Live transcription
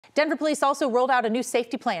Denver police also rolled out a new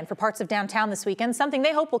safety plan for parts of downtown this weekend, something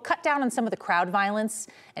they hope will cut down on some of the crowd violence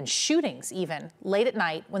and shootings even late at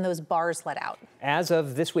night when those bars let out. As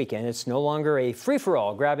of this weekend, it's no longer a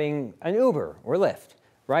free-for-all grabbing an Uber or Lyft.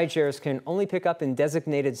 Rideshares can only pick up in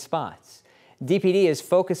designated spots. DPD is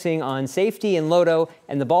focusing on safety in Lodo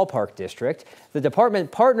and the Ballpark District. The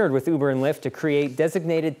department partnered with Uber and Lyft to create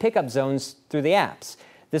designated pickup zones through the apps.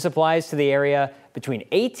 This applies to the area between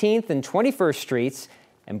 18th and 21st Streets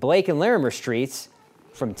and Blake and Larimer Streets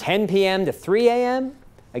from 10 p.m. to 3 a.m.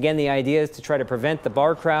 Again, the idea is to try to prevent the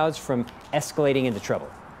bar crowds from escalating into trouble.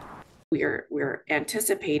 We're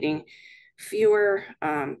anticipating fewer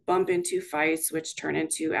bump into fights, which turn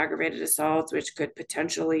into aggravated assaults, which could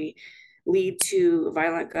potentially lead to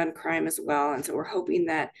violent gun crime as well. And so we're hoping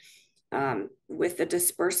that with the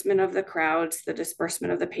disbursement of the crowds, the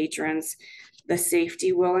disbursement of the patrons, the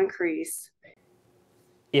safety will increase.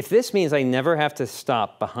 If this means I never have to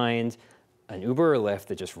stop behind an Uber or Lyft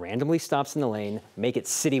that just randomly stops in the lane, make it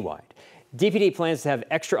citywide. DPD plans to have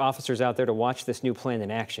extra officers out there to watch this new plan in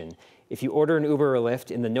action. If you order an Uber or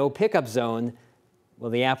Lyft in the no pickup zone, well,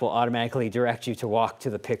 the app will automatically direct you to walk to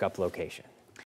the pickup location.